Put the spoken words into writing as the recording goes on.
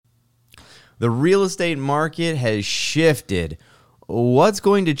The real estate market has shifted. What's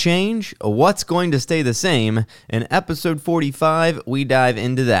going to change? What's going to stay the same? In episode 45, we dive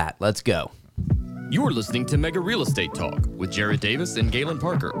into that. Let's go. You're listening to Mega Real Estate Talk with Jared Davis and Galen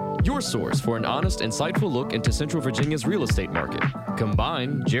Parker, your source for an honest, insightful look into Central Virginia's real estate market.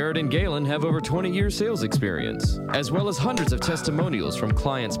 Combined, Jared and Galen have over 20 years sales experience, as well as hundreds of testimonials from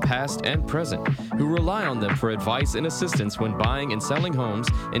clients past and present who rely on them for advice and assistance when buying and selling homes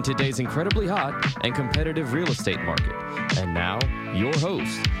in today's incredibly hot and competitive real estate market. And now, your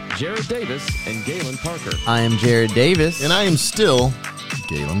hosts, Jared Davis and Galen Parker. I am Jared Davis. And I am still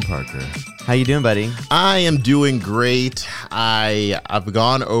Galen Parker. How you doing, buddy? I am doing great. I've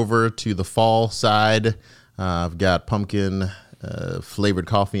gone over to the fall side. I've got pumpkin flavored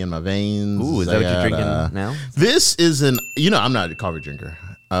coffee in my veins. Ooh, is that what you're drinking now? This is I'm not a coffee drinker,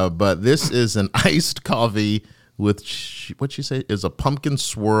 but this is an iced coffee with, what you say, is a pumpkin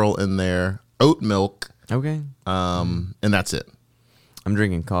swirl in there, oat milk. Okay. And that's it. I'm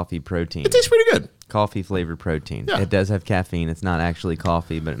drinking coffee protein. It tastes pretty good. Coffee flavored protein. Yeah. It does have caffeine. It's not actually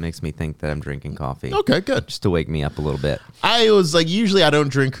coffee, but it makes me think that I'm drinking coffee. Okay, good. Just to wake me up a little bit. I was like, usually I don't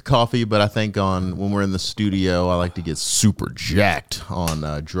drink coffee, but I think when we're in the studio, I like to get super jacked on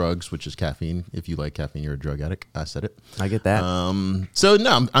drugs, which is caffeine. If you like caffeine, you're a drug addict. I said it. I get that. So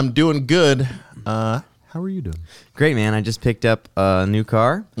no, I'm doing good. How are you doing? Great, man. I just picked up a new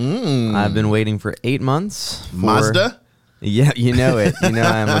car. I've been waiting for 8 months. Mazda? Yeah, you know it. You know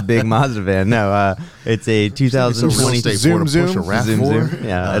I'm a big Mazda fan. No, it's a 2020 Zoom.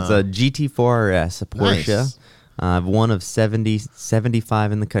 Yeah, it's a GT4 RS, a Porsche. Nice. One of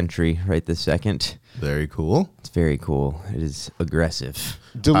 75 in the country right this second. Very cool. It's very cool. It is aggressive.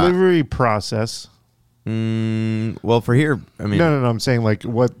 Delivery process. Well, for here, I mean, No. I'm saying, like,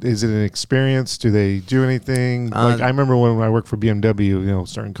 what is it? An experience? Do they do anything? Like, I remember when I worked for BMW,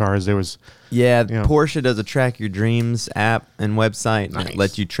 certain cars, there was. yeah, Porsche does a Track Your Dreams app and website. And it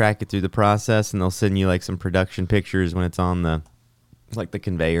lets you track it through the process, and they'll send you like some production pictures when it's on the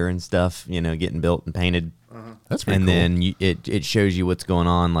conveyor and stuff, getting built and painted. That's pretty and cool. then it shows you what's going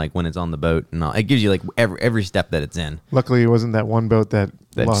on, like when it's on the boat and all. It gives you like every step that it's in. Luckily, it wasn't that one boat that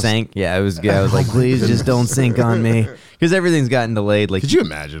lost. Sank. Yeah, it was good. I was like, please just don't sink on me, because everything's gotten delayed. Like, Could you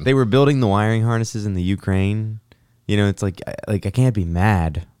imagine? They were building the wiring harnesses in the Ukraine. It's like I can't be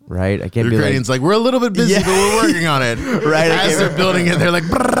mad. Right, I can't The Ukrainians be like, we're a little bit busy, but we're working on it. Right, as they're building it, they're like,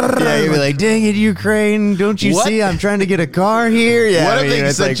 yeah, you'd be like, dang it, Ukraine, don't you What? see I'm trying to get a car here? Yeah, what if they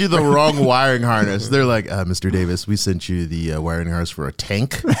it's sent like, you the wrong wiring harness? They're like, Mr. Davis, we sent you the wiring harness for a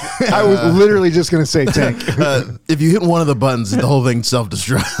tank. I was literally just going to say tank. If you hit one of the buttons, the whole thing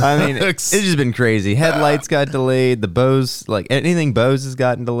self-destructs. I mean, it's just been crazy. Headlights got delayed. The Bose, like anything Bose has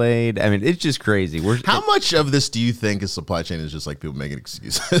gotten delayed. I mean, it's just crazy. How much of this do you think is supply chain is just like people making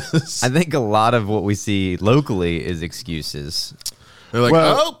excuses? I think a lot of what we see locally is excuses. They're like,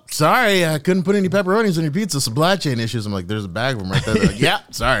 Well- oh, sorry, I couldn't put any pepperonis on your pizza. Supply chain issues. I'm like, there's a bag of them right there. They're like, yeah,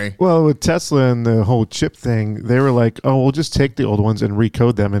 sorry. Well, with Tesla and the whole chip thing, they were like, oh, we'll just take the old ones and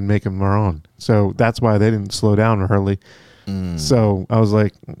recode them and make them our own. So that's why they didn't slow down early. So I was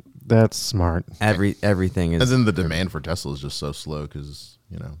like, that's smart. Everything is. And then the demand for Tesla is just so slow because,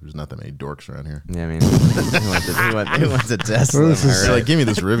 there's not that many dorks around here. Yeah, I mean, who wants a Tesla? This is They're like, give me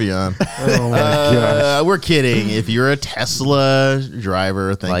this Rivian. Oh my gosh. We're kidding. If you're a Tesla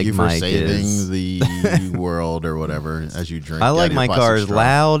driver, thank Like you for Mike saving is. the world or whatever as you drink. I out like of my your plastic cars straw.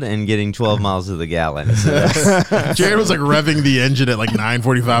 loud and getting 12 miles to the gallon. So that's Jared was like revving the engine at like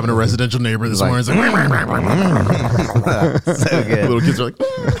 9:45 in a residential neighborhood this Like- morning. It's like, so good. little kids are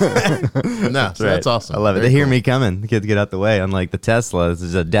like, no, so that's awesome. I love it. Very They hear cool. me coming. The kids get out the way. Unlike the Tesla, this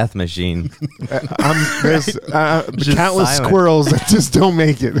is a death machine. There's Just countless silent. squirrels that just don't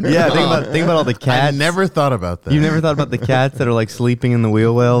make it. Yeah, think about all the I cats. never thought about that. You never thought about the cats that are like sleeping in the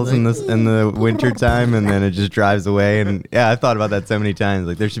wheel wells in the winter time, and then it just drives away. And yeah, I've thought about that so many times.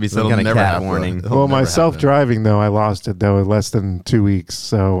 Like there should be some That'll kind of never cat happen. warning. It'll Well, my never happen. self-driving, though, I lost it, though, in less than 2 weeks.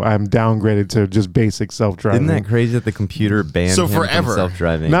 So I'm downgraded to just basic self-driving. Isn't that crazy that the computer banned So him forever. from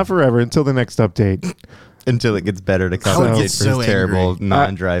self-driving? Not forever, until the next update. until it gets better to I would compensate get for so his terrible angry.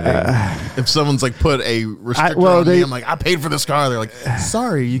 non-driving. If someone's like put a restrictor well, on me, they- I'm like, I paid for this car. They're like,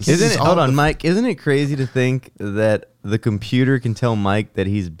 sorry, you can't. Isn't use it? all Hold the on, Mike. Isn't it crazy to think that the computer can tell Mike that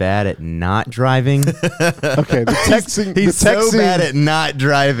he's bad at not driving? Okay, the texting. He's the texting, so bad at not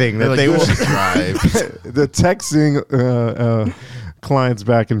driving that They're like, they you will. should drive. the texting clients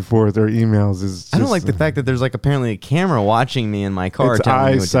back and forth or emails is. Just, I don't like the fact that there's like apparently a camera watching me in my car. It's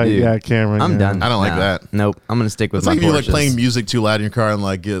telling me what to eyesight, do. yeah, camera. I'm yeah. done. I don't like Nah. that. Nope. I'm gonna stick with It's my like if you like Porsches. playing music too loud in your car and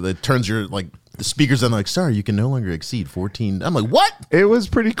like it turns your like the speakers on like, sorry, you can no longer exceed 14. I'm like, what? It was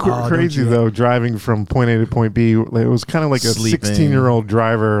pretty crazy though, driving from point A to point B. It was kind of like Sleeping. a 16-year-old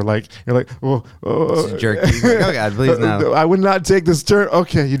driver. Like you're like, Jerky. Like, oh God, please no. I would not take this turn.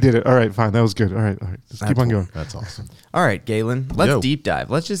 Okay, you did it. All right, fine. That was good. All right. Just keep on going. That's awesome. All right, Galen, let's Yo. deep dive.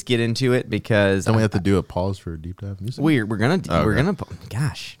 Let's just get into it because Then we have to do a pause for a deep dive music. we're gonna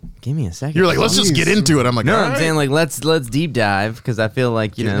gosh, give me a second. You're like, let's just get into it. I'm like, no, all I'm right. saying like let's deep dive because I feel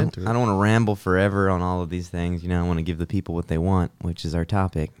like Get into it. I don't want to ramble forever on all of these things. I want to give the people what they want, which is our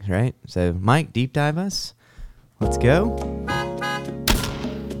topic, right? So, Mike, deep dive us. Let's go.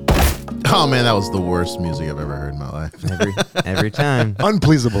 Oh man, that was the worst music I've ever heard in my life. Every time.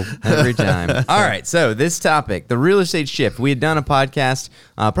 Unpleasable. Every time. All right. So this topic, the real estate shift. We had done a podcast,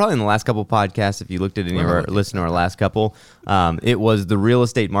 probably in the last couple podcasts. If you looked at any of our, listen to our last couple, it was the real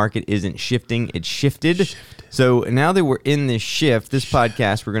estate market isn't shifting; it's shifted. So now that we're in this shift, this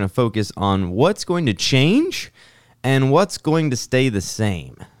podcast, we're going to focus on what's going to change and what's going to stay the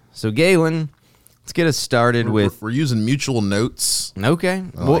same. So Galen, let's get us started with. We're using mutual notes. Okay.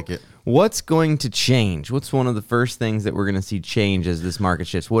 I like it. What's going to change? What's one of the first things that we're going to see change as this market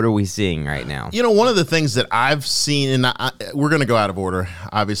shifts? What are we seeing right now? One of the things that I've seen, and we're going to go out of order,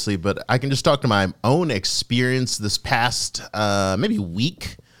 obviously, but I can just talk to my own experience this past maybe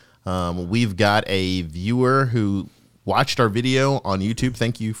week. We've got a viewer who watched our video on YouTube.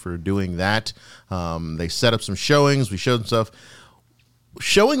 Thank you for doing that. They set up some showings. We showed them stuff.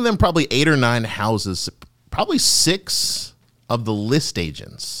 Showing them probably 8 or 9 houses, probably 6 of the list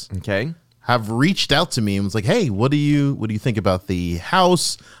agents have reached out to me and was like, hey, what do you think about the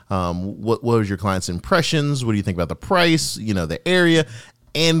house? What was your client's impressions? What do you think about the price, the area?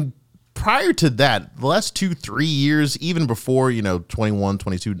 And prior to that, the last 2-3 years, even before, 21,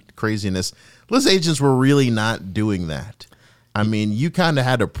 22 craziness, list agents were really not doing that. I mean, you kind of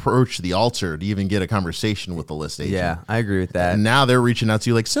had to approach the altar to even get a conversation with the list agent. Yeah, I agree with that. And now they're reaching out to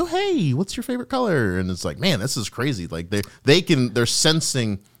you like, so, hey, what's your favorite color? And it's like, man, this is crazy. Like they're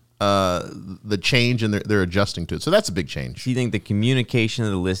sensing the change and they're adjusting to it. So that's a big change. Do you think the communication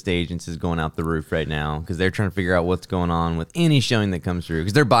of the list agents is going out the roof right now because they're trying to figure out what's going on with any showing that comes through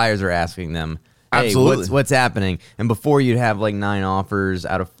because their buyers are asking them, hey, Absolutely. what's happening? And before you'd have like 9 offers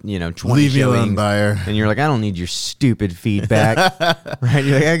out of 20 Leave me alone, showings, buyer. and you're like, I don't need your stupid feedback, right?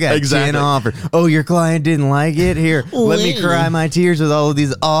 You're like, I got Exactly. 10 offers. Oh, your client didn't like it. Here, let me cry my tears with all of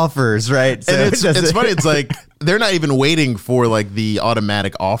these offers, right? So And it's funny. It's like they're not even waiting for like the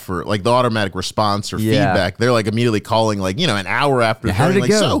automatic offer, like the automatic response or feedback. They're like immediately calling like, an hour after. How did it like,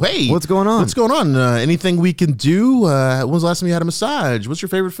 go? So, hey, What's going on? What's going on? Anything we can do? When was the last time you had a massage? What's your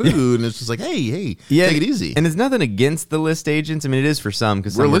favorite food? And it's just like, hey, take it easy. And it's nothing against the list agents. I mean, it is for some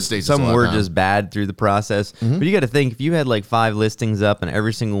because We're list agents a some lot were now. just bad through the process. But you got to think, if you had like 5 listings up and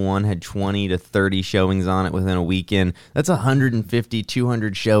every single one had 20 to 30 showings on it within a weekend, that's 150,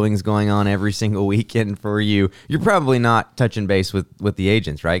 200 showings going on every single weekend for you. You're probably not touching base with the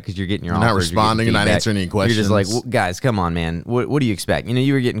agents, right? Because you're getting your You're not offers, responding, you're you're not getting answering any feedback. You're just like, questions. guys, come on, man. What do you expect?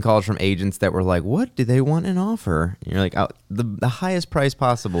 You were getting calls from agents that were like, what do they want an offer? And you're like, the highest price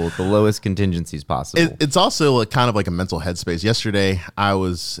possible with the lowest contingencies possible. It's also kind of like a mental headspace. Yesterday, I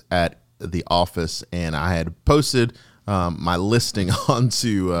was at the office and I had posted my listing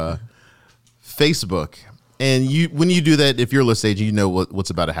onto Facebook. And when you do that, if you're a list agent, you know what's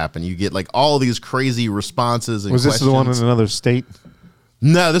about to happen. You get like all these crazy responses and Was this questions. the one in another state?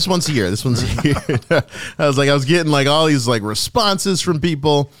 No, this one's here. I was getting like all these like responses from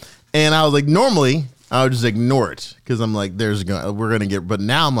people, and I was like, normally I would just ignore it because I'm like, we're gonna get. But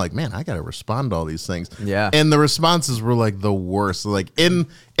now I'm like, man, I gotta respond to all these things. Yeah. And the responses were like the worst. Like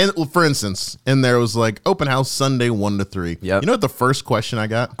for instance, there was like open house Sunday 1 to 3. Yep. You know what the first question I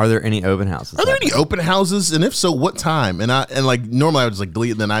got? Are there any open houses? Are there any open houses? And if so, what time? And like normally I would just like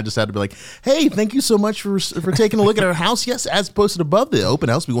delete, and then I just had to be like, hey, thank you so much for taking a look at our house. Yes, as posted above, the open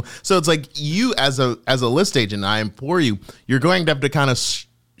house. So it's like you as a list agent, I implore you, you're going to have to kind of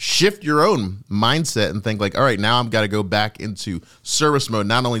shift your own mindset and think like, all right, now I've got to go back into service mode,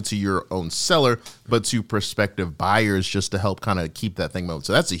 not only to your own seller, but to prospective buyers, just to help kind of keep that thing moving.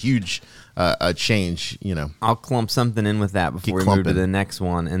 So that's a huge change, I'll clump something in with that before Keep we move to clumping. the next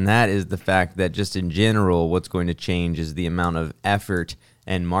one. And that is the fact that just in general, what's going to change is the amount of effort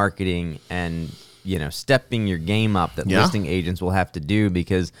and marketing and stepping your game up that Yeah. listing agents will have to do,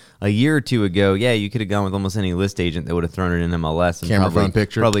 because a year or two ago, you could have gone with almost any list agent that would have thrown it in MLS and Camera phone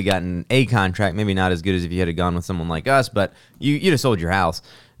picture. probably gotten a contract, maybe not as good as if you had gone with someone like us, but you'd have sold your house.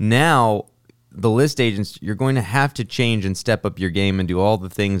 Now, the list agents, you're going to have to change and step up your game and do all the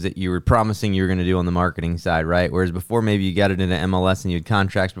things that you were promising you were going to do on the marketing side, right? Whereas before, maybe you got it into MLS and you had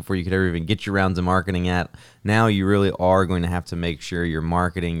contracts before you could ever even get your rounds of marketing at. Now you really are going to have to make sure you're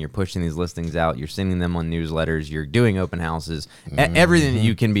marketing, you're pushing these listings out, you're sending them on newsletters, you're doing open houses, everything that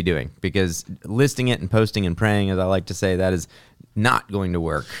you can be doing, because listing it and posting and praying, as I like to say, that is not going to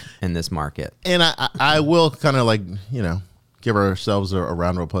work in this market. And I will kind of like, give ourselves a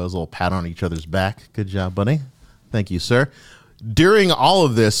round of applause, a little pat on each other's back. Good job, buddy. Thank you, sir. During all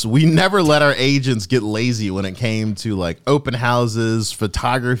of this, we never let our agents get lazy when it came to like open houses,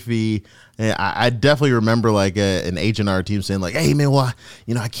 photography. And I definitely remember like an agent on our team saying like, "Hey man, well,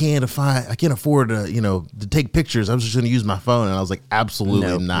 I can't afford to, to take pictures. I'm just going to use my phone." And I was like,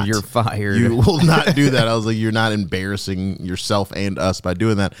 "Absolutely not. You're fired. You will not do that." I was like, "You're not embarrassing yourself and us by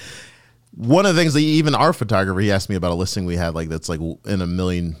doing that." One of the things that even our photographer, he asked me about a listing we had like that's like in a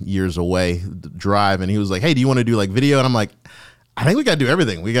million years away drive, and he was like, "Hey, do you want to do like video?" And I'm like, "I think we got to do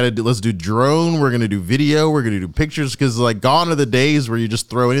everything. Let's do drone. We're going to do video. We're going to do pictures, because like gone are the days where you just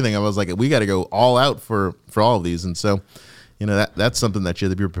throw anything." I was like, we got to go all out for all of these. And so, that's something that you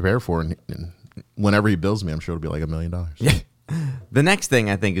have to be prepared for. And whenever he bills me, I'm sure it'll be like $1 million. Yeah. The next thing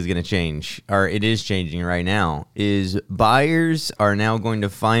I think is going to change, or it is changing right now, is buyers are now going to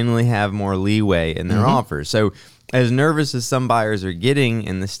finally have more leeway in their offers. So as nervous as some buyers are getting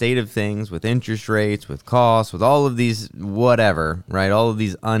in the state of things with interest rates, with costs, with all of these whatever, right, all of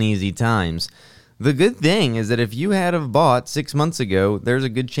these uneasy times, the good thing is that if you had have bought 6 months ago, there's a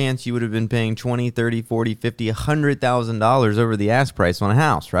good chance you would have been paying $20, $30, $40, $50, $100,000 over the ask price on a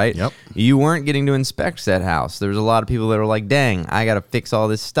house, right? Yep. You weren't getting to inspect that house. There's a lot of people that are like, dang, I got to fix all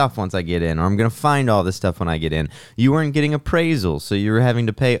this stuff once I get in, or I'm going to find all this stuff when I get in. You weren't getting appraisals, so you were having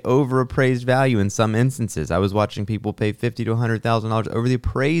to pay over appraised value in some instances. I was watching people pay $50,000 to $100,000 over the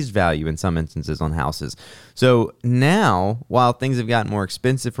appraised value in some instances on houses. So now, while things have gotten more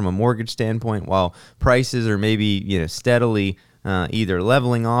expensive from a mortgage standpoint, while prices are maybe steadily either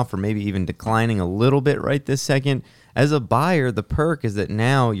leveling off or maybe even declining a little bit right this second, as a buyer, the perk is that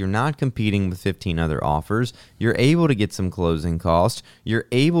now you're not competing with 15 other offers. You're able to get some closing costs. You're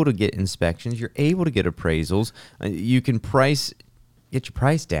able to get inspections. You're able to get appraisals. You can get your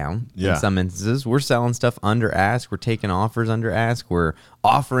price down in some instances. We're selling stuff under ask. We're taking offers under ask. We're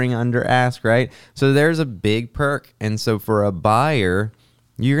offering under ask, right? So there's a big perk. And so for a buyer,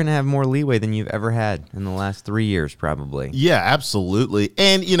 you're going to have more leeway than you've ever had in the last 3 years, probably. Yeah, absolutely.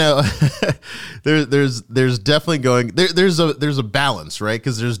 And there's definitely there's a balance, right?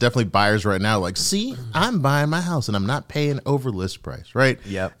 Because there's definitely buyers right now like, see, I'm buying my house and I'm not paying over list price, right?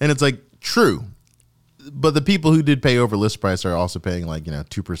 Yep. And it's like true. But the people who did pay over list price are also paying like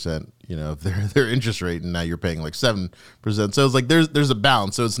 2%, of their interest rate, and now you're paying like 7%. So it's like there's a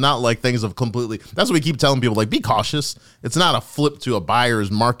balance. So it's not like things have completely. That's what we keep telling people, like, be cautious. It's not a flip to a buyer's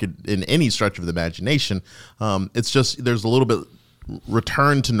market in any stretch of the imagination. It's just there's a little bit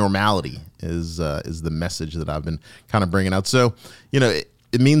return to normality is the message that I've been kind of bringing out. So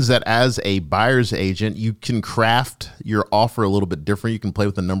it means that as a buyer's agent, you can craft your offer a little bit different. You can play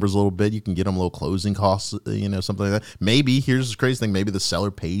with the numbers a little bit. You can get them low closing costs, something like that. Maybe, here's the crazy thing, maybe the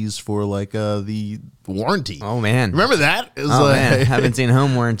seller pays for like the warranty. Oh, man. Remember that? It was man. Haven't seen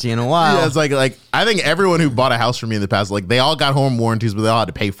home warranty in a while. Yeah, it's like I think everyone who bought a house from me in the past, like they all got home warranties, but they all had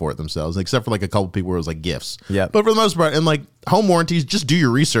to pay for it themselves, except for like a couple people where it was like gifts. Yeah. But for the most part, and like home warranties, just do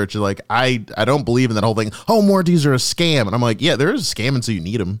your research. Like I don't believe in that whole thing. Home warranties are a scam. And I'm like, yeah, there is a scam until you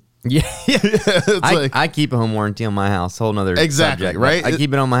need them. Yeah. I keep a home warranty on my house. Whole nother subject, right? I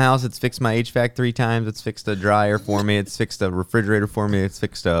keep it on my house. It's fixed my HVAC 3 times. It's fixed a dryer for me. It's fixed a refrigerator for me. It's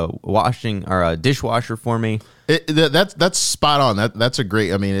fixed a washing or a dishwasher for me. That's spot on. That's a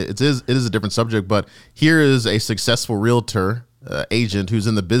great. I mean, it is a different subject, but here is a successful realtor agent who's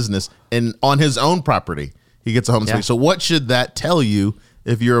in the business, and on his own property, he gets a home inspection. So what should that tell you?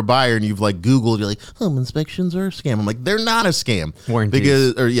 If you're a buyer and you've like Googled, you're like, home inspections are a scam. I'm like, they're not a scam.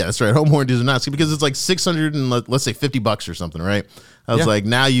 Warranties. That's right. Home warranties are not a scam because it's like 600 and let's say $50 or something, right? I was like,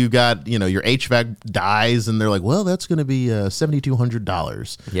 now you got, your HVAC dies and they're like, well, that's going to be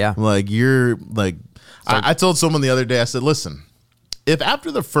 $7,200. Yeah. Like you're like, I told someone the other day, I said, listen, if after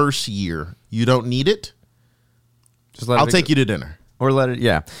the first year you don't need it, I'll take you to dinner. Or let it,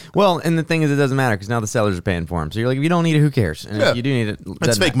 yeah. Well, and the thing is, it doesn't matter because now the sellers are paying for them. So you're like, if you don't need it, who cares? And if you do need it,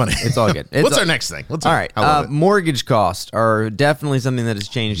 it's fake money. It's all good. What's our next thing? All right. Mortgage costs are definitely something that has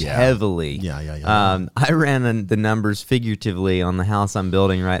changed heavily. Yeah. I ran the numbers figuratively on the house I'm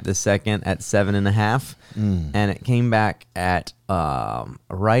building right this second at 7.5, and it came back at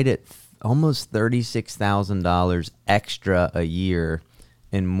right at almost $36,000 extra a year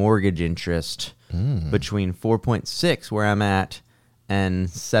in mortgage interest between 4.6 where I'm at and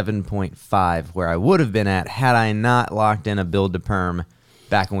 7.5 where I would have been at had I not locked in a build to perm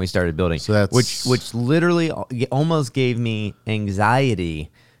back when we started building. So that's which literally almost gave me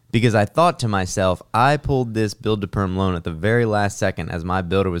anxiety because I thought to myself, I pulled this build to perm loan at the very last second as my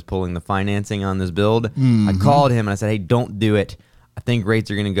builder was pulling the financing on this build. I called him and I said, hey, don't do it. I think rates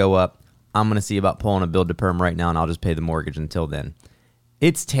are going to go up. I'm going to see about pulling a build to perm right now and I'll just pay the mortgage until then.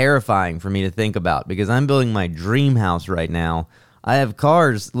 It's terrifying for me to think about because I'm building my dream house right now. I have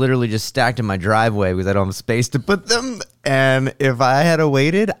cars literally just stacked in my driveway because I don't have space to put them. And if I had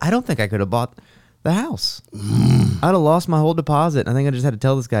waited, I don't think I could have bought the house. I'd have lost my whole deposit. I think I just had to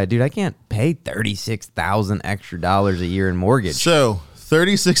tell this guy, dude, I can't pay $36,000 extra a year in mortgage. So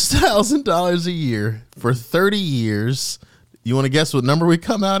 $36,000 a year for 30 years. You want to guess what number we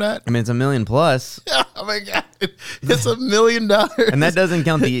come out at? I mean, it's $1 million plus. Oh my God. It's $1 million. And that doesn't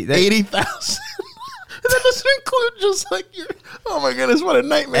count the 80,000. That doesn't include just like your, oh my goodness, what a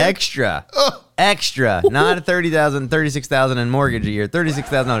nightmare. Extra. Extra. Not $36,000 in mortgage a year.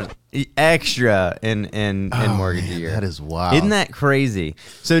 $36,000 extra in mortgage a year. That is wild. Isn't that crazy?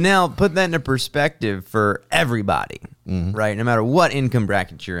 So now put that into perspective for everybody, right? No matter what income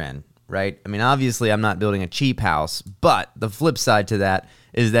bracket you're in, right? I mean, obviously I'm not building a cheap house, but the flip side to that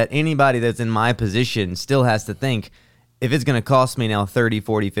is that anybody that's in my position still has to think, if it's going to cost me now $30,000,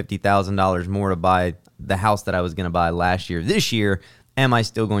 $40,000, $50,000 more to buy the house that I was going to buy last year, this year, am I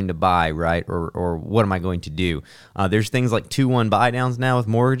still going to buy, right? Or what am I going to do? There's things like 2-1 buy downs now with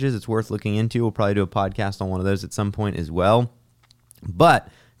mortgages. It's worth looking into. We'll probably do a podcast on one of those at some point as well. But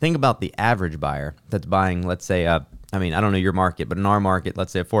think about the average buyer that's buying, let's say, I don't know your market, but in our market,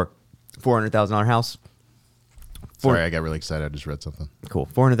 let's say a $400,000 house. Sorry, I got really excited. I just read something. Cool.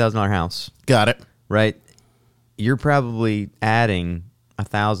 $400,000 house. Got it. Right? You're probably adding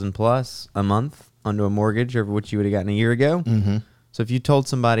 $1,000 plus a month onto a mortgage over what you would have gotten a year ago. Mm-hmm. So if you told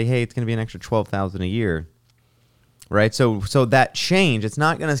somebody, hey, it's going to be an extra $12,000 a year, right? So that change, it's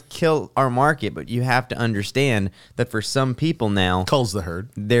not going to kill our market, but you have to understand that for some people now, culls the herd.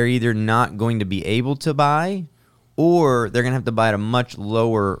 They're either not going to be able to buy, or they're going to have to buy at a much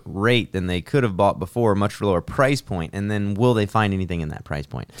lower rate than they could have bought before, a much lower price point, and then will they find anything in that price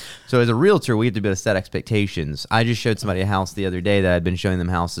point? So as a realtor, we have to be able to set expectations. I just showed somebody a house the other day that I'd been showing them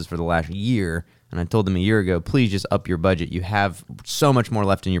houses for the last year, and I told them a year ago, please just up your budget. You have so much more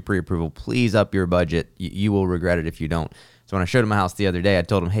left in your pre-approval. Please up your budget. You will regret it if you don't. So when I showed them a house the other day, I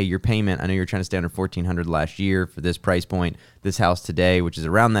told them, hey, your payment, I know you were trying to stay under $1,400 last year for this price point. This house today, which is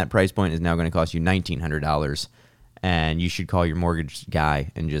around that price point, is now going to cost you $1,900. And you should call your mortgage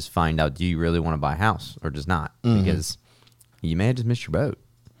guy and just find out, do you really want to buy a house or just not? Because you may have just missed your boat.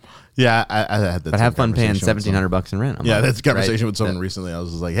 Yeah, I had that. But have fun paying $1,700 in rent. That's a conversation with someone recently. I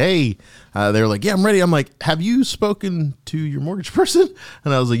was just like, hey, they were like, yeah, I'm ready. I'm like, have you spoken to your mortgage person?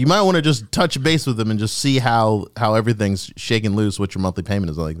 And I was like, you might want to just touch base with them and just see how everything's shaking loose, what your monthly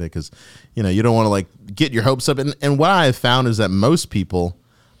payment is like that. Because, you don't want to like get your hopes up. And what I have found is that most people,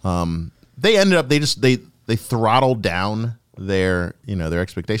 they ended up, they throttled down their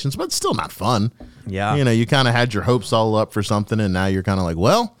expectations, but it's still not fun. Yeah. You kind of had your hopes all up for something, and now you're kind of like,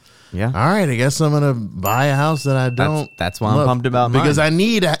 well, yeah, all right, I guess I'm gonna buy a house that I don't. That's why I'm pumped about because mine. I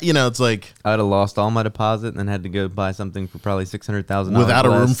need. It's like I'd have lost all my deposit and then had to go buy something for probably $600,000 without a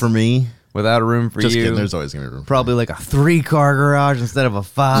room for me. Without a room for Just you. kidding. There's always gonna be room. Probably like a 3-car garage instead of a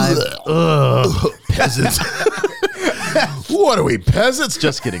 5. Ugh, peasants. What are we, peasants?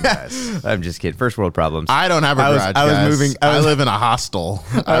 Just kidding, guys. I'm just kidding. First world problems. I don't have a garage, guys. I live in a hostel.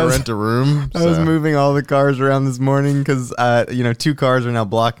 I rent a room. I was moving all the cars around this morning because, 2 cars are now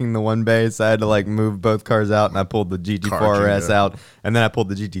blocking the one bay, so I had to like move both cars out, and I pulled the GT4 RS out, and then I pulled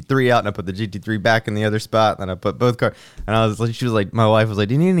the GT3 out, and I put the GT3 back in the other spot, and then I put both cars, and she was like, my wife was like,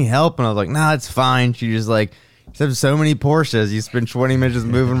 do you need any help? And I was like, nah, it's fine. She just like, you have so many Porsches, you spend 20 minutes just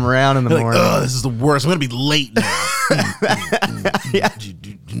moving them around in the morning. Like, oh, this is the worst. I'm going to be late now. Yeah.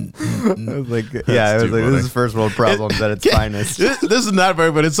 I was like, this is first world problems at its finest. This is not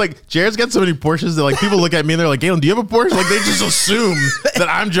very, but it's like Jared's got so many Porsches that like people look at me and they're like, Galen, do you have a Porsche? Like they just assume that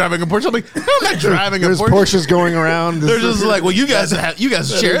I'm driving a Porsche. I'm like, no, I'm not driving a Porsche. There's Porsches going around. They're just like, well, you guys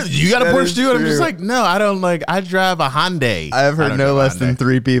share. You got a Porsche too? And I'm just like, no, I don't. Like, I drive a Hyundai. I've heard no less than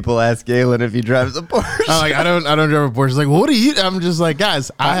 3 people ask Galen if he drives a Porsche. I'm like, I don't drive a Porsche. He's like, well, what do you? I'm just like,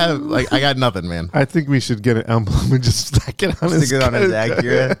 guys, I got nothing, man. I think we should get an emblem and just stack it on his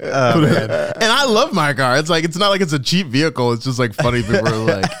Acura. Oh, man. And I love my car. It's like, it's not like it's a cheap vehicle. It's just like funny people are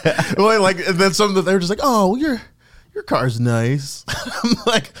like, well, like, and then some of them, they're just like, oh, well, your your car's nice. I'm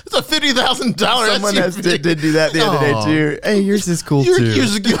like, it's a $50,000 Someone SUV. did do that the other day too. Hey, yours is cool Yours too.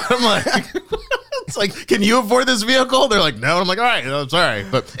 is good. I'm like, it's like, can you afford this vehicle? They're like, no. I'm like, all right, I'm sorry.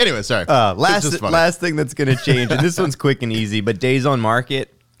 But anyway, sorry. Last thing that's going to change, and this one's quick and easy, but days on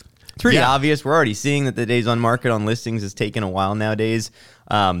market. It's pretty obvious. We're already seeing that the days on market on listings is taking a while nowadays.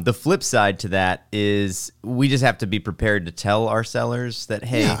 The flip side to that is we just have to be prepared to tell our sellers that,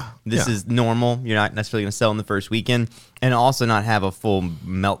 hey, this is normal. You're not necessarily going to sell in the first weekend, and also not have a full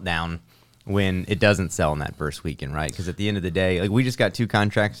meltdown when it doesn't sell in that first weekend, right? Because at the end of the day, like we just got 2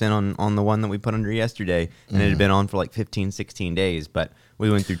 contracts in on the one that we put under yesterday, and it had been on for like 15, 16 days, but we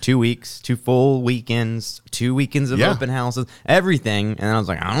went through 2 weeks, 2 full weekends, 2 weekends of open houses, everything. And then I was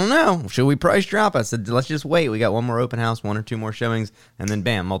like, I don't know. Should we price drop? I said, let's just wait. We got 1 more open house, 1 or 2 more showings, and then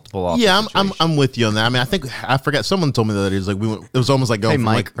bam, multiple offers. Yeah, I'm with you on that. I mean, I forgot. Someone told me the other day. It was like it was almost like going. Hey, from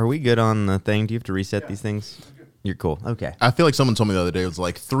Mike, like, are we good on the thing? Do you have to reset these things? You're cool. Okay. I feel like someone told me the other day it was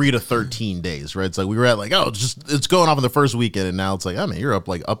like 3 to 13 days, right? It's like we were at like, oh, it's going off in the first weekend, and now it's like, I mean, you're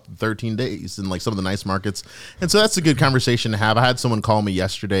up 13 days in like some of the nice markets, and so that's a good conversation to have. I had someone call me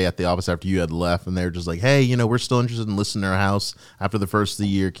yesterday at the office after you had left, and they were just like, hey, we're still interested in listing our house after the first of the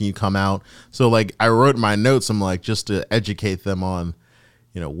year. Can you come out? So like I wrote in my notes, I'm like, just to educate them on,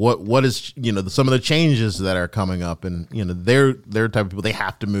 what is, some of the changes that are coming up, and they're type of people, they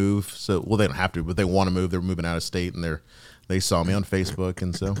have to move. So, well, they don't have to, but they want to move. They're moving out of state, and they saw me on Facebook,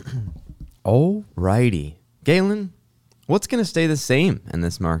 and so. Alrighty, Galen, what's going to stay the same in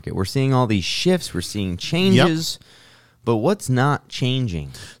this market? We're seeing all these shifts. We're seeing changes. But what's not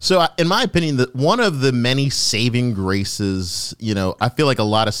changing? So, in my opinion, one of the many saving graces, I feel like a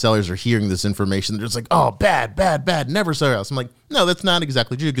lot of sellers are hearing this information. They're just like, oh, bad, never sell your house. I'm like, no, that's not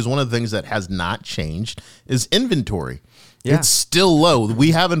exactly true, because one of the things that has not changed is inventory. Yeah. It's still low. We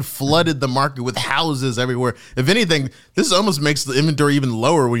haven't flooded the market with houses everywhere. If anything, this almost makes the inventory even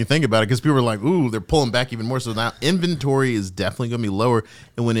lower when you think about it, because people are like, ooh, they're pulling back even more. So now inventory is definitely going to be lower.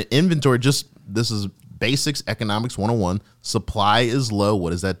 And when an inventory this is basics, economics 101, supply is low. What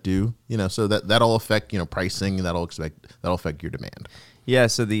does that do? So that'll affect, pricing, and that'll affect your demand. Yeah,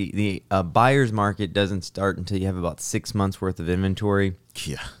 so the buyer's market doesn't start until you have about 6 months worth of inventory.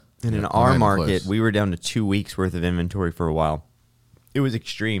 Yeah. And in our market, we were down to 2 weeks worth of inventory for a while. It was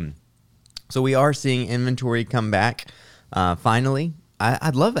extreme. So we are seeing inventory come back finally.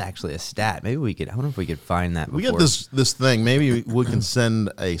 I'd love actually a stat. Maybe we could. I wonder if we could find that. We got this thing. Maybe we can send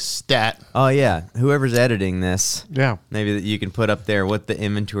a stat. Oh yeah, whoever's editing this. Yeah. Maybe that you can put up there what the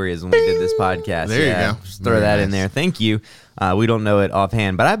inventory is when we did this podcast. There you go. Just throw that in there. Thank you. We don't know it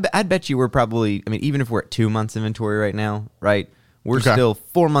offhand, but I'd bet you we're probably. I mean, even if we're at 2 months inventory right now, right? We're still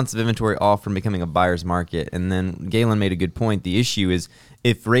 4 months of inventory off from becoming a buyer's market. And then Galen made a good point. The issue is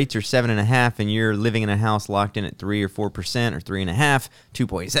if rates are 7.5 and you're living in a house locked in at 3 or 4% or 3.5,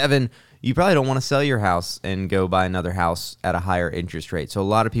 2.7, you probably don't want to sell your house and go buy another house at a higher interest rate. So a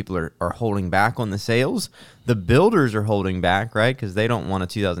lot of people are holding back on the sales. The builders are holding back, right? Because they don't want a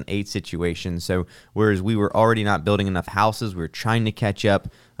 2008 situation. So whereas we were already not building enough houses, we were trying to catch up.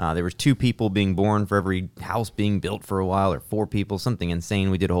 There was 2 people being born for every house being built for a while, or 4 people, something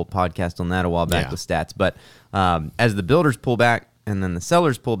insane. We did a whole podcast on that a while back with stats. But as the builders pull back and then the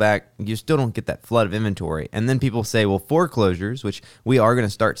sellers pull back, you still don't get that flood of inventory. And then people say, well, foreclosures, which we are going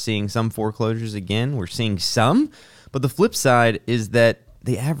to start seeing some foreclosures again. We're seeing some. But the flip side is that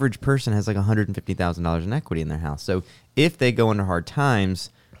the average person has like $150,000 in equity in their house. So if they go into hard times,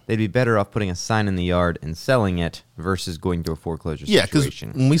 they'd be better off putting a sign in the yard and selling it versus going through a foreclosure situation. Yeah, because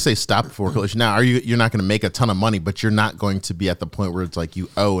when we say stop foreclosure, now you're not going to make a ton of money, but you're not going to be at the point where it's like you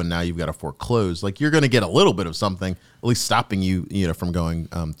owe and now you've got to foreclose. Like you're going to get a little bit of something, at least stopping you, from going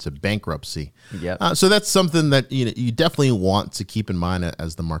to bankruptcy. Yeah. So that's something that you definitely want to keep in mind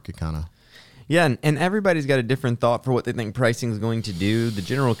as the market kind of. Yeah, and everybody's got a different thought for what they think pricing is going to do. The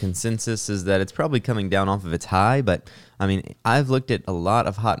general consensus is that it's probably coming down off of its high, but I mean, I've looked at a lot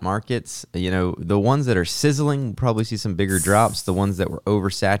of hot markets. The ones that are sizzling will probably see some bigger drops. The ones that were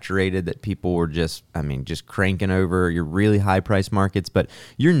oversaturated, that people were just cranking over, your really high price markets. But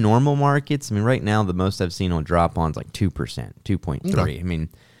your normal markets, I mean, right now, the most I've seen on drop on is like 2%, 2.3. Okay. I mean,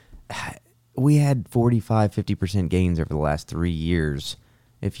 we had 45, 50% gains over the last 3 years.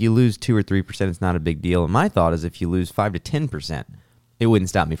 If you lose 2 or 3%, it's not a big deal. And my thought is if you lose 5 to 10%, it wouldn't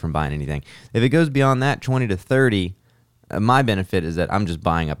stop me from buying anything. If it goes beyond that, 20 to 30, my benefit is that I'm just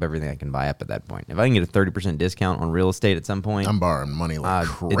buying up everything I can buy up at that point. If I can get a 30% discount on real estate at some point, I'm borrowing money like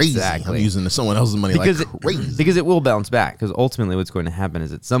crazy. Exactly. I'm using someone else's money like crazy. Because it will bounce back. Because ultimately what's going to happen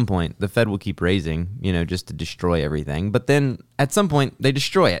is at some point, the Fed will keep raising, just to destroy everything. But then at some point, they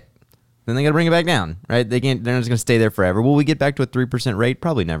destroy it. then they got to bring it back down, right? They're not just going to stay there forever. Will we get back to a 3% rate?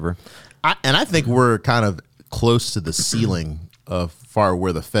 Probably never. I think we're kind of close to the ceiling of far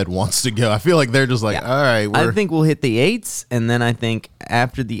where the Fed wants to go. I feel like they're just like, all right. I think we'll hit the 8s, and then I think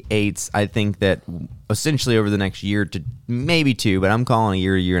after the 8s, I think that essentially over the next year to maybe 2, but I'm calling a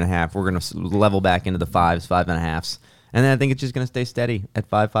year and a half, we're going to level back into the 5s, 5.5s, and then I think it's just going to stay steady at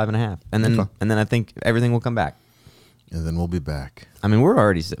 5, 5.5, and then I think everything will come back. And then we'll be back. I mean,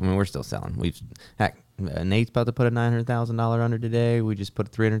 we're still selling. Nate's about to put a $900,000 under today. We just put a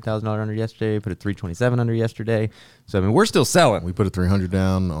 $300,000 under yesterday. Put a $327 under yesterday. So I mean, we're still selling. We put a 300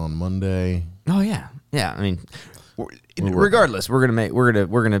 down on Monday. Oh yeah. I mean, regardless, we're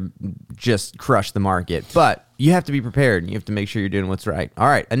gonna just crush the market. But you have to be prepared, and you have to make sure you're doing what's right. All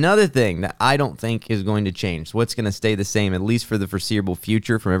right. Another thing that I don't think is going to change, what's going to stay the same, at least for the foreseeable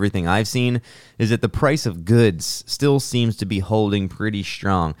future, from everything I've seen, is that the price of goods still seems to be holding pretty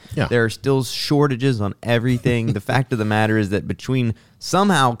strong. Yeah. There are still shortages on everything. The fact of the matter is that between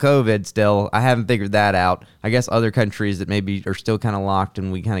somehow COVID still, I haven't figured that out. I guess other countries that maybe are still kind of locked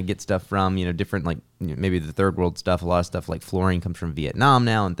and we kind of get stuff from, different, like maybe the third world stuff. A lot of stuff like flooring comes from Vietnam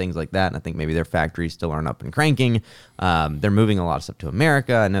now and things like that. And I think maybe their factories still aren't up and cranking. They're moving a lot of stuff to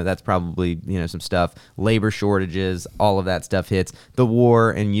America. I know that's probably, some stuff. Labor shortages, all of that stuff hits. The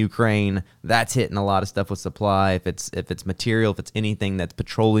war in Ukraine, that's hitting a lot of stuff with supply. If it's material, if it's anything that's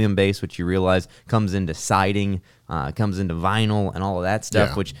petroleum based, which you realize comes into siding, comes into vinyl and all of that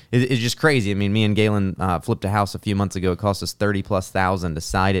stuff, which is just crazy. I mean, me and Galen flipped a house a few months ago. It cost us $30,000+ to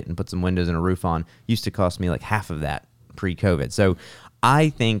side it and put some windows and a roof on. Used to cost me like half of that pre-COVID. So I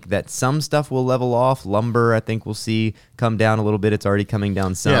think that some stuff will level off. Lumber, I think we'll see come down a little bit. It's already coming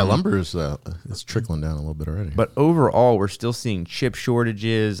down some. Yeah, lumber is it's trickling down a little bit already. But overall, we're still seeing chip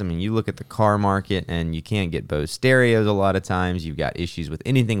shortages. I mean, you look at the car market, and you can't get Bose stereos a lot of times. You've got issues with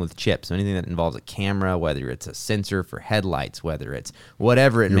anything with chips, so anything that involves a camera, whether it's a sensor for headlights, whether it's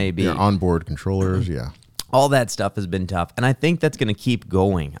whatever it may be. Your onboard controllers, All that stuff has been tough, and I think that's going to keep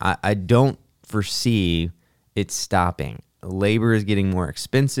going. I don't foresee it stopping. Labor is getting more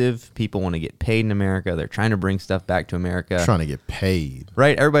expensive. People want to get paid in America. They're trying to bring stuff back to America. Trying to get paid.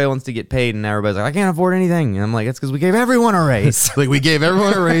 Right? Everybody wants to get paid, and now everybody's like, I can't afford anything. And I'm like, it's because we gave everyone a raise. Like, we gave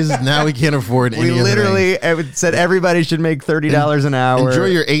everyone a raise. Now we can't afford anything. We literally said everybody should make $30 an hour. Enjoy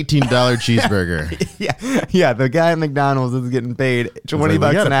your $18 cheeseburger. Yeah. The guy at McDonald's is getting paid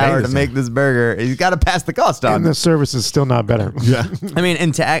 $20 an hour to make this burger. He's got to pass the cost on. And the service is still not better. Yeah. I mean,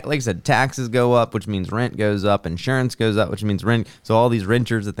 and like I said, taxes go up, which means rent goes up. Insurance goes up, which means rent. So all these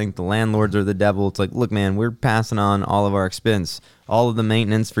renters that think the landlords are the devil, it's like, look, man, we're passing on all of our expense. All of the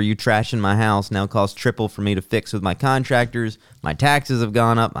maintenance for you trashing my house now costs triple for me to fix with my contractors. My taxes have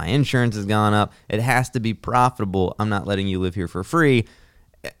gone up. My insurance has gone up. It has to be profitable. I'm not letting you live here for free.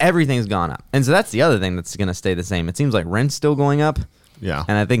 Everything's gone up. And so that's the other thing that's going to stay the same. It seems like rent's still going up. Yeah.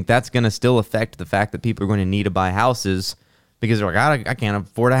 And I think that's going to still affect the fact that people are going to need to buy houses because they're like, I can't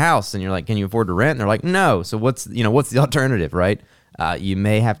afford a house. And you're like, can you afford to rent? And they're like, no. So what's the alternative, right? You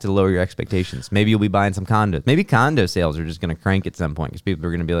may have to lower your expectations. Maybe you'll be buying some condos. Maybe condo sales are just going to crank at some point because people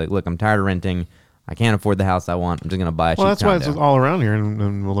are going to be like, look, I'm tired of renting. I can't afford the house I want. I'm just going to buy a cheap Well, that's condo. why it's all around here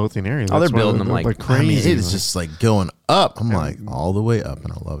in the Lothian area. Oh, they're That's why building them like crazy. I mean, it is just like going up. I'm like all the way up,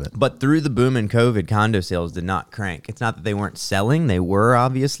 and I love it. But through the boom in COVID, condo sales did not crank. It's not that they weren't selling. They were,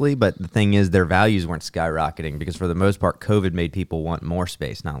 obviously. But the thing is, their values weren't skyrocketing because for the most part, COVID made people want more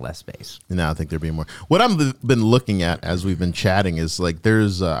space, not less space. Now I think there being more. What I've been looking at as we've been chatting is like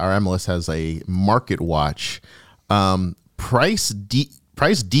there's our MLS has a market watch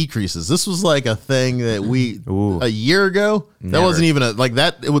price decreases. This was like a thing that a year ago. Never. That wasn't even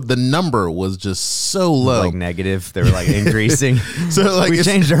the number was just so low. Like negative. They were like increasing. So like we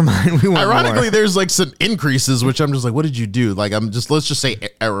changed our mind. We want ironically, more. there's like some increases, which I'm just like, what did you do? Like let's just say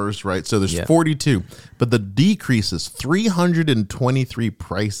errors, right? So there's 42, but the decreases, 323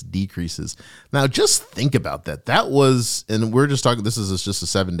 price decreases. Now just think about that. That was, and we're just talking, this is just a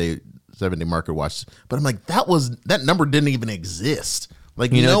 7-day market watch, but I'm like, that number didn't even exist.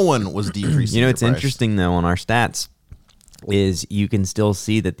 Like no one was decreasing. It's interesting though on our stats is you can still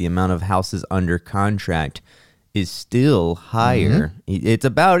see that the amount of houses under contract is still higher. Mm-hmm. It's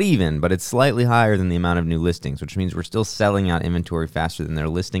about even, but it's slightly higher than the amount of new listings, which means we're still selling out inventory faster than they're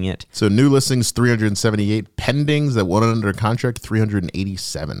listing it. So new listings 378, pendings that went under contract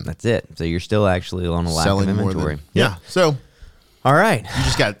 387. That's it. So you're still actually on a lack of inventory. Yeah. So all right,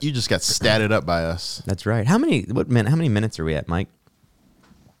 you just got statted up by us. That's right. How many minutes are we at, Mike?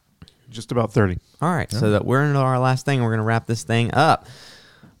 Just about 30. All right, so that we're into our last thing. We're going to wrap this thing up.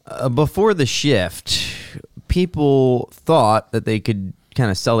 Before the shift, people thought that they could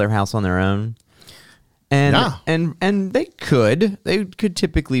kind of sell their house on their own. And Yeah. and they could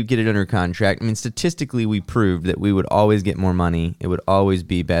typically get it under contract. I mean, statistically, we proved that we would always get more money. It would always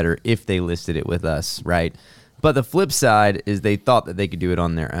be better if they listed it with us, right? But the flip side is they thought that they could do it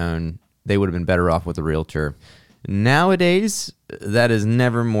on their own. They would have been better off with a realtor. Nowadays, that is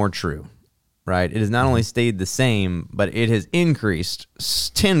never more true, right? It has not only stayed the same, but it has increased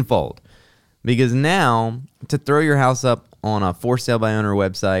tenfold. Because now, to throw your house up on a for sale by owner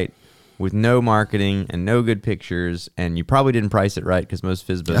website with no marketing and no good pictures, and you probably didn't price it right because most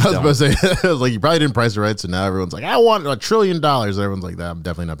FSBOs I was don't. about to say, I was like, you probably didn't price it right, so now everyone's like, I want $1 trillion. Everyone's like, I'm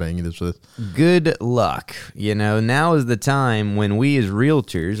definitely not paying you this for this. Good luck. Now is the time when we as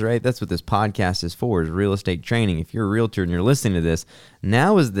realtors, right? That's what this podcast is for, is real estate training. If you're a realtor and you're listening to this,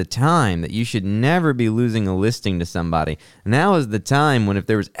 now is the time that you should never be losing a listing to somebody. Now is the time when if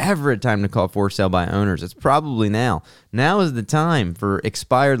there was ever a time to call for sale by owners, it's probably now. Now is the time for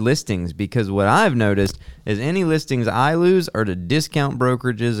expired listings, because what I've noticed is any listings I lose are to discount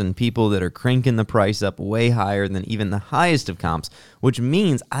brokerages and people that are cranking the price up way higher than even the highest of comps, which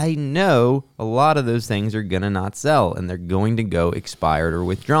means I know a lot of those things are going to not sell and they're going to go expired or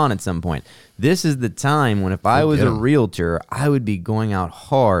withdrawn at some point. This is the time when if I was a realtor, I would be going out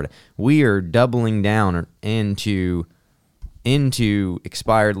hard. We are doubling down into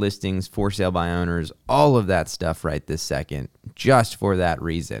expired listings, for sale by owners, all of that stuff right this second, just for that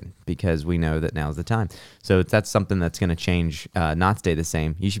reason, because we know that now's the time. So that's something that's going to change, not stay the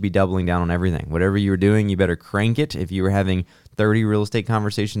same. You should be doubling down on everything. Whatever you were doing, you better crank it. If you were having 30 real estate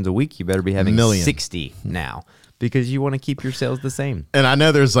conversations a week, you better be having 60 now, because you want to keep your sales the same. And I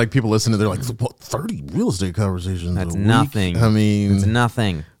know there's like people listening, they're like, what, 30 real estate conversations That's a week? nothing. I mean, it's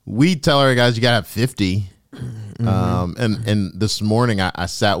nothing. We tell our guys you gotta have 50. And this morning I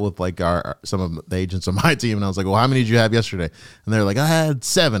sat with like some of the agents on my team, and I was like, well, how many did you have yesterday? And they're like, I had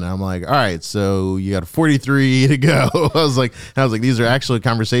 7. I'm like, all right, so you got 43 to go. I was like, these are actually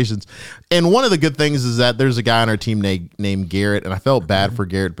conversations. And one of the good things is that there's a guy on our team named Garrett, and I felt bad for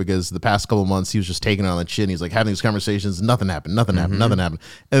Garrett because the past couple of months he was just taking it on the chin. He's like having these conversations, nothing happened. And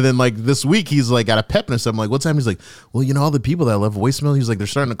then like this week he's like got a pep in himself. I'm like, what's happening? He's like, well, all the people that left voicemail, he's like, they're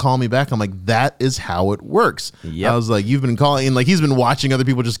starting to call me back. I'm like, that is how it works. Yep. I was like, you've been calling, and like he's been watching other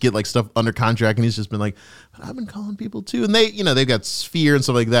people just get like stuff under contract, and he's just been like, but I've been calling people too, and they've got Sphere and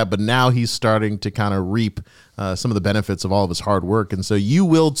stuff like that. But now he's starting to kind of reap some of the benefits of all of his hard work, and so you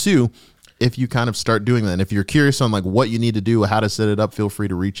will too if you kind of start doing that. And if you're curious on like what you need to do, how to set it up, feel free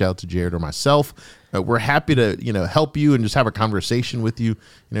to reach out to Jared or myself. We're happy to help you and just have a conversation with you.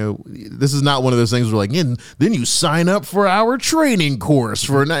 This is not one of those things where like, then you sign up for our training course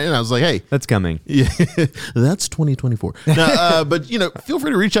for a night. And I was like, hey, That's coming. yeah, that's 2024. No, but feel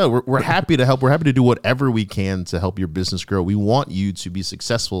free to reach out. We're happy to help. We're happy to do whatever we can to help your business grow. We want you to be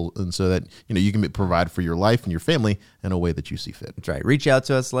successful, and so that you can provide for your life and your family in a way that you see fit. That's right. Reach out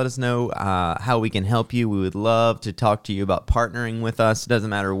to us. Let us know how we can help you. We would love to talk to you about partnering with us. It doesn't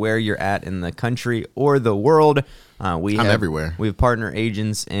matter where you're at in the country or the world. I'm everywhere. We have partner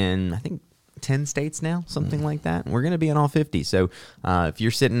agents in, I think, 10 states now, something like that. We're going to be in all 50. So if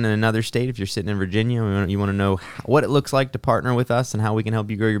you're sitting in another state, if you're sitting in Virginia, you want to know what it looks like to partner with us and how we can help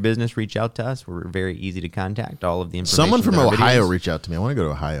you grow your business, reach out to us. We're very easy to contact. All of the information. Someone from in our Ohio videos. reached out to me. I want to go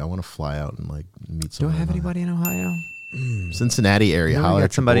to Ohio. I want to fly out and like meet Do I someone. have anybody in Ohio? Cincinnati area. We Holler got at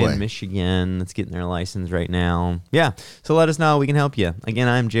your somebody boy. in Michigan that's getting their license right now. Yeah. So let us know how we can help you. Again,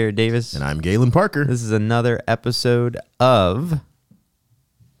 I'm Jared Davis. And I'm Galen Parker. This is another episode of...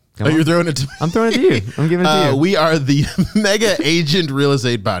 Come on. You're throwing it to me. I'm throwing it to you. I'm giving it to you. We are the Mega Agent Real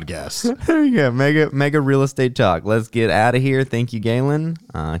Estate Podcast. There you go. Mega real estate talk. Let's get out of here. Thank you, Galen.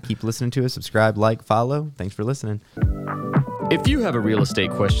 Keep listening to us. Subscribe, like, follow. Thanks for listening. If you have a real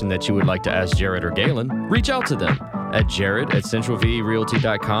estate question that you would like to ask Jared or Galen, reach out to them at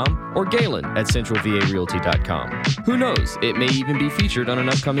jared@centralvarealty.com or Galen@centralvarealty.com. Who knows? It may even be featured on an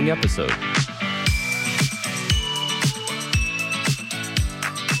upcoming episode.